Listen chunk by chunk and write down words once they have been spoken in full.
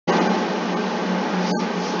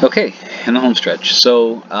Okay, in the home stretch.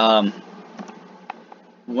 So,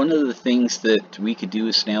 one of the things that we could do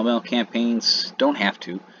with snail mail campaigns, don't have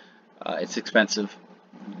to. It's expensive.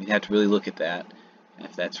 You have to really look at that,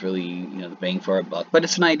 if that's really the bang for our buck. But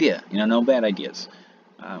it's an idea. No bad ideas.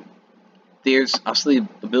 Um, there's also the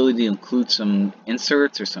ability to include some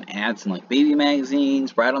inserts or some ads in like baby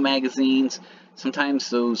magazines, bridal magazines. Sometimes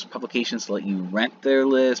those publications let you rent their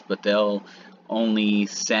list, but they'll only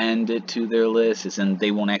send it to their list, as in they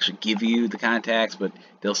won't actually give you the contacts, but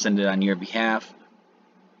they'll send it on your behalf.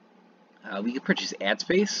 We could purchase ad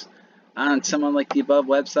space on some of like the above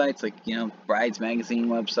websites, like Brides Magazine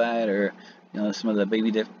website, or some of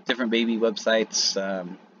the different baby websites.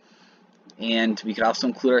 And we could also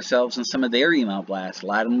include ourselves in some of their email blasts. A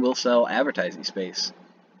lot of them will sell advertising space.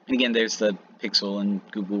 And again, there's the Pixel and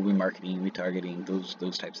Google remarketing, retargeting,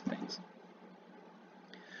 those types of things.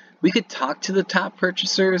 We could talk to the top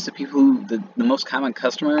purchasers, the people who, the most common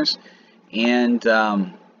customers, and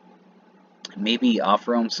maybe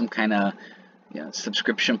offer them some kind of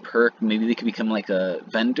subscription perk. Maybe they could become like a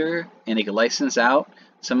vendor and they could license out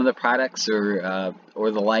some of the products or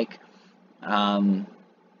the like.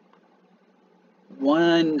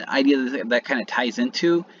 One idea that kind of ties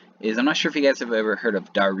into is, I'm not sure if you guys have ever heard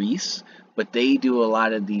of Daris, but they do a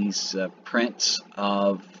lot of these prints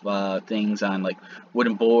of things on like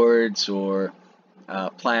wooden boards or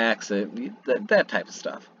plaques, that type of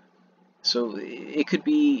stuff. So it could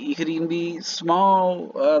even be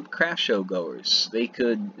small craft show goers. They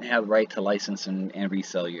could have the right to license and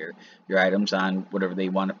resell your items on whatever they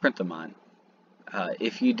want to print them on.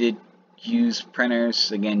 If you did use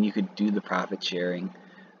printers, again, you could do the profit sharing,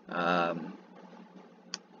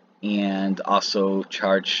 and also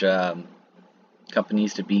charge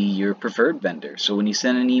companies to be your preferred vendor. So when you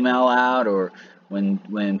send an email out, or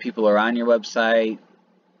when people are on your website,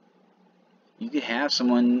 you could have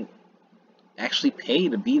someone actually pay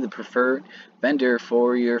to be the preferred vendor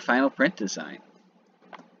for your final print design.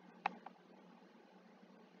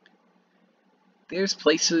 There's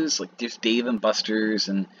places like there's Dave and Buster's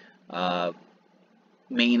and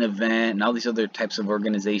Main Event and all these other types of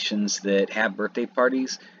organizations that have birthday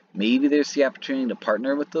parties. Maybe there's the opportunity to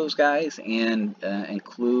partner with those guys and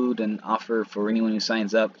include and offer for anyone who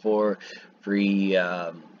signs up for free,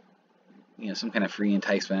 some kind of free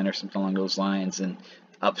enticement or something along those lines, and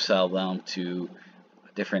upsell them to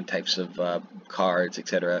different types of cards,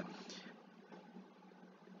 etc.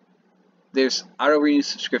 There's auto renew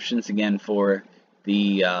subscriptions again for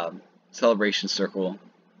the celebration circle.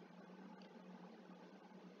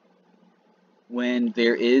 When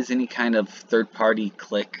there is any kind of third-party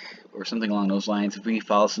click or something along those lines, if we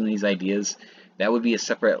follow some of these ideas, that would be a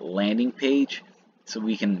separate landing page, so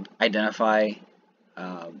we can identify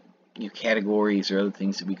categories or other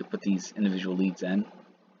things that we could put these individual leads in.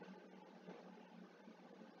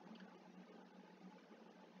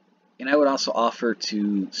 And I would also offer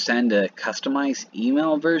to send a customized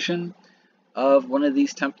email version of one of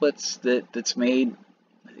these templates that's made.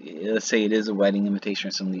 Let's say it is a wedding invitation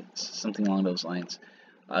or something along those lines.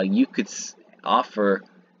 You could offer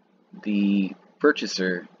the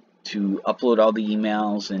purchaser to upload all the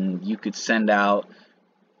emails, and you could send out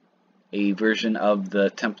a version of the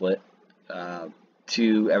template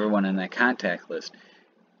to everyone in that contact list.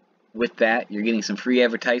 With that, you're getting some free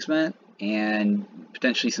advertisement and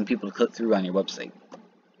potentially some people to click through on your website.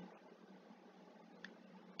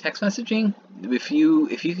 Text messaging, if you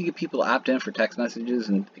could get people to opt in for text messages,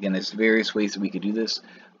 and again, there's various ways that we could do this,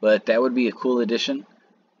 but that would be a cool addition.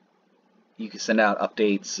 You could send out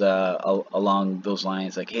updates along those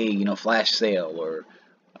lines, like, hey, flash sale, or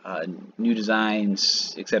new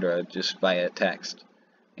designs, etc., just via text,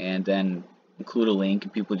 and then include a link,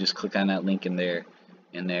 and people just click on that link in their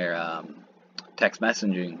text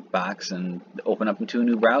messaging box and open up into a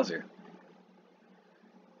new browser.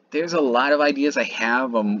 There's a lot of ideas I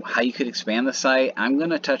have on how you could expand the site. I'm going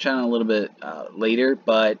to touch on it a little bit later,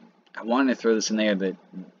 but I wanted to throw this in there that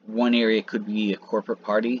one area could be a corporate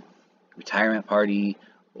party, retirement party,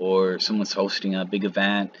 or someone's hosting a big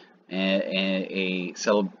event and a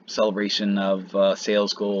celebration of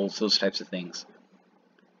sales goals, those types of things.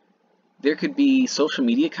 There could be social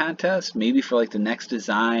media contests, maybe for like the next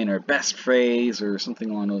design or best phrase or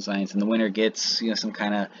something along those lines, and the winner gets some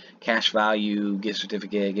kind of cash value, gift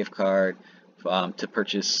certificate, gift card to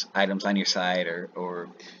purchase items on your site, or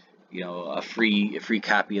a free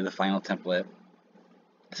copy of the final template.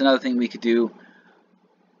 It's another thing we could do,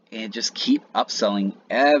 and just keep upselling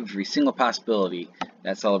every single possibility.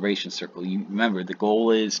 That celebration circle. You remember, the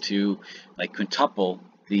goal is to like quintuple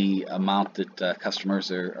the amount that customers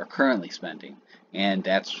are currently spending. and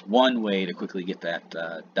that's one way to quickly get that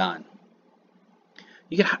done.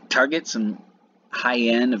 You can target some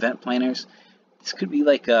high-end event planners. This could be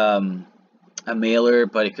like a mailer,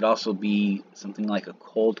 but it could also be something like a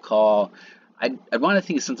cold call. I'd want to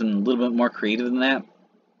think of something a little bit more creative than that,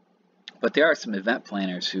 but there are some event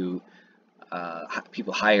planners who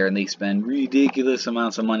people hire, and they spend ridiculous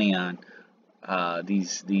amounts of money on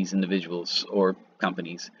these individuals or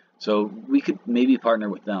companies. So we could maybe partner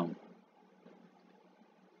with them.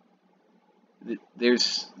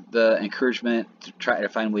 There's the encouragement to try to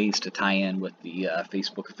find ways to tie in with the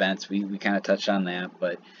Facebook events. We kind of touched on that,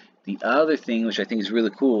 but the other thing, which I think is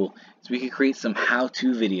really cool, is we could create some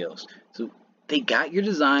how-to videos. So they got your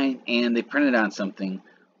design and they printed on something,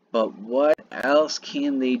 but what else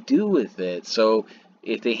can they do with it? So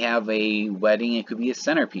if they have a wedding, it could be a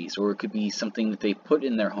centerpiece, or it could be something that they put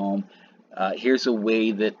in their home. Here's a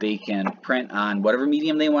way that they can print on whatever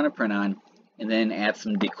medium they want to print on, and then add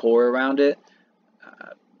some decor around it.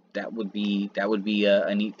 That would be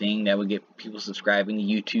a neat thing. That would get people subscribing to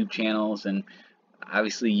YouTube channels, and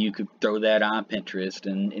obviously you could throw that on Pinterest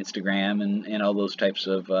and Instagram and all those types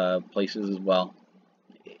of places as well.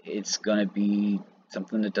 It's going to be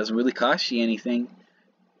something that doesn't really cost you anything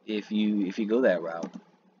if you go that route.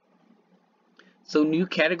 So new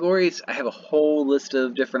categories, I have a whole list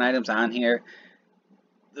of different items on here.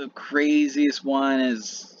 The craziest one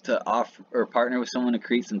is to offer or partner with someone to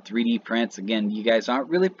create some 3D prints. Again, you guys aren't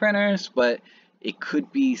really printers, but it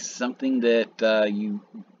could be something that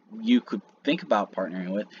you could think about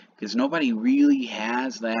partnering with, because nobody really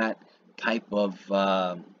has that type of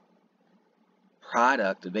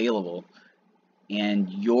product available, and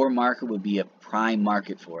your market would be a prime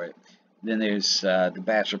market for it. Then there's the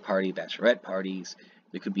bachelor party, bachelorette parties.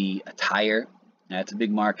 There could be attire. That's a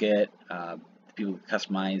big market. People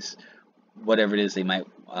customize whatever it is they might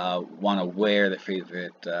want to wear, their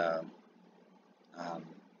favorite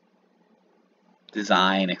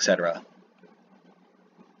design, etc.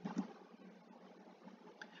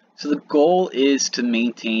 So the goal is to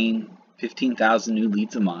maintain 15,000 new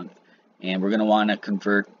leads a month, and we're going to want to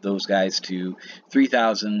convert those guys to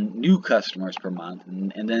 3,000 new customers per month,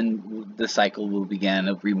 and then the cycle will begin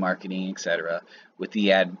of remarketing, etc. with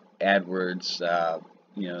the AdWords,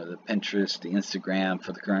 the Pinterest, the Instagram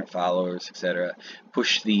for the current followers, etc.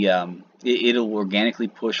 Push the it'll organically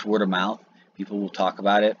push word of mouth. People will talk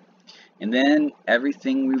about it. And then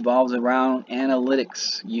everything revolves around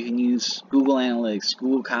analytics. You can use Google Analytics,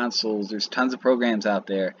 Google Consoles. There's tons of programs out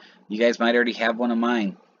there. You guys might already have one of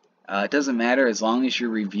mine. It doesn't matter as long as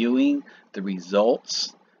you're reviewing the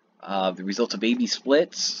results of A/B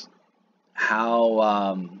splits,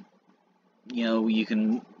 how you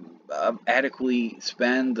can adequately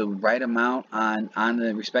spend the right amount on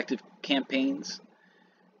the respective campaigns.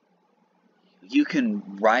 You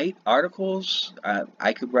can write articles.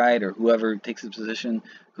 I could write, or whoever takes the position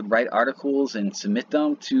could write articles and submit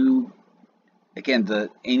them to, again,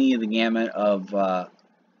 any of the gamut of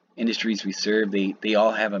industries we serve. They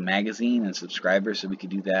all have a magazine and subscribers, so we could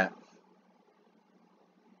do that.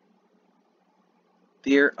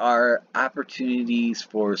 There are opportunities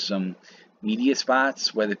for some media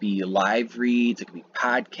spots, whether it be live reads, it could be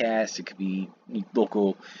podcasts, it could be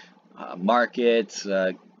local markets.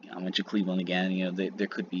 I mentioned Cleveland again. There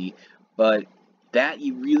could be, but that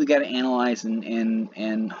you really got to analyze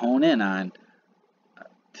and hone in on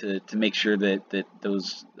to make sure that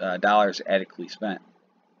those dollars are adequately spent.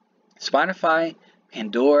 Spotify,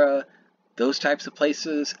 Pandora, those types of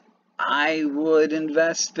places, I would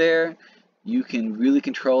invest there. You can really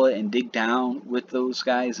control it and dig down with those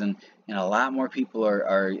guys, and a lot more people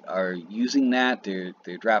are using that. They're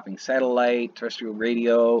dropping satellite, terrestrial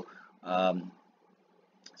radio.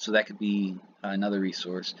 So that could be another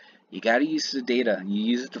resource. You got to use the data. You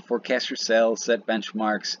use it to forecast your sales, set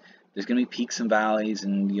benchmarks. There's going to be peaks and valleys,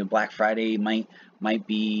 and Black Friday might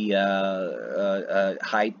be a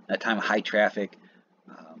time of high traffic,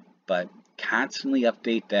 but constantly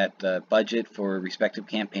update that budget for respective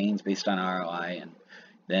campaigns based on ROI, and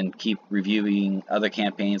then keep reviewing other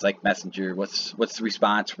campaigns like Messenger. What's the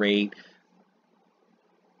response rate?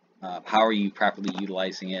 How are you properly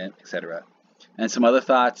utilizing it, etc. And some other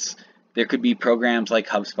thoughts, there could be programs like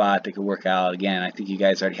HubSpot that could work out. Again, I think you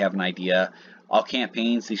guys already have an idea. All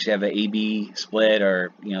campaigns, they should have an A/B split,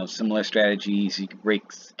 or similar strategies. You could break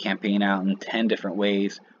campaign out in 10 different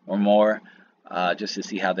ways or more, just to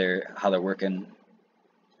see how they're working.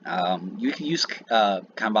 You can use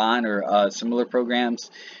Kanban or similar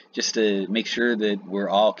programs just to make sure that we're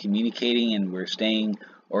all communicating and we're staying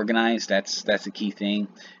organized. That's a key thing.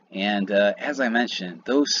 And as I mentioned,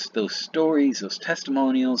 those stories, those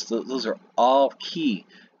testimonials, those are all key,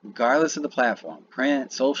 regardless of the platform,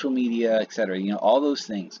 print, social media, etc. You know, all those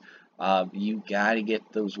things. You got to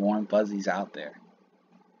get those warm fuzzies out there.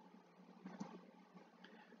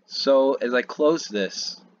 So as I close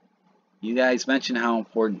this, you guys mentioned how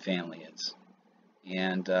important family is.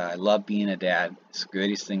 And I love being a dad. It's the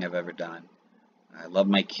greatest thing I've ever done. I love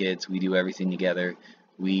my kids. We do everything together.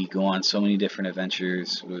 We go on so many different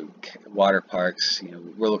adventures, water parks, you know,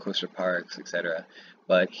 roller coaster parks, etc.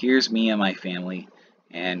 But here's me and my family,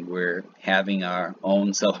 and we're having our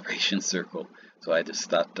own celebration circle. So I just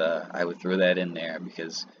thought I would throw that in there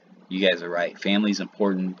because you guys are right. Family's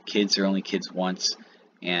important. Kids are only kids once,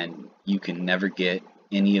 and you can never get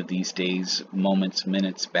any of these days, moments,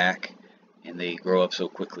 minutes back, and they grow up so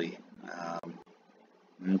quickly.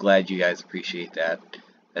 I'm glad you guys appreciate that.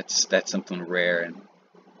 That's something rare, and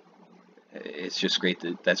it's just great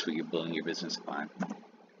that that's what you're building your business upon.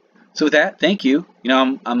 So with that, thank you. You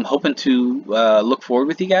know, I'm hoping to look forward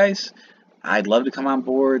with you guys. I'd love to come on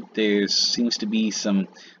board. There seems to be some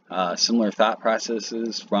similar thought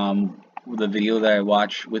processes from the video that I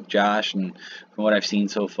watched with Josh, and from what I've seen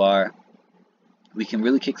so far, we can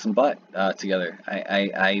really kick some butt together.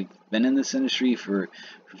 I've been in this industry for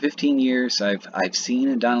 15 years. I've seen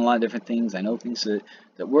and done a lot of different things. I know things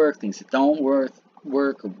that work, things that don't work,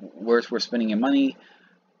 or worth spending your money.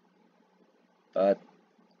 But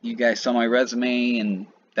you guys saw my resume, and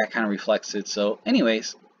that kind of reflects it. So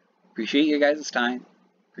anyways, appreciate your guys' time,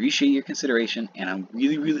 appreciate your consideration, and I'm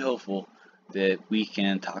really, really hopeful that we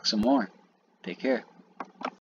can talk some more. Take care.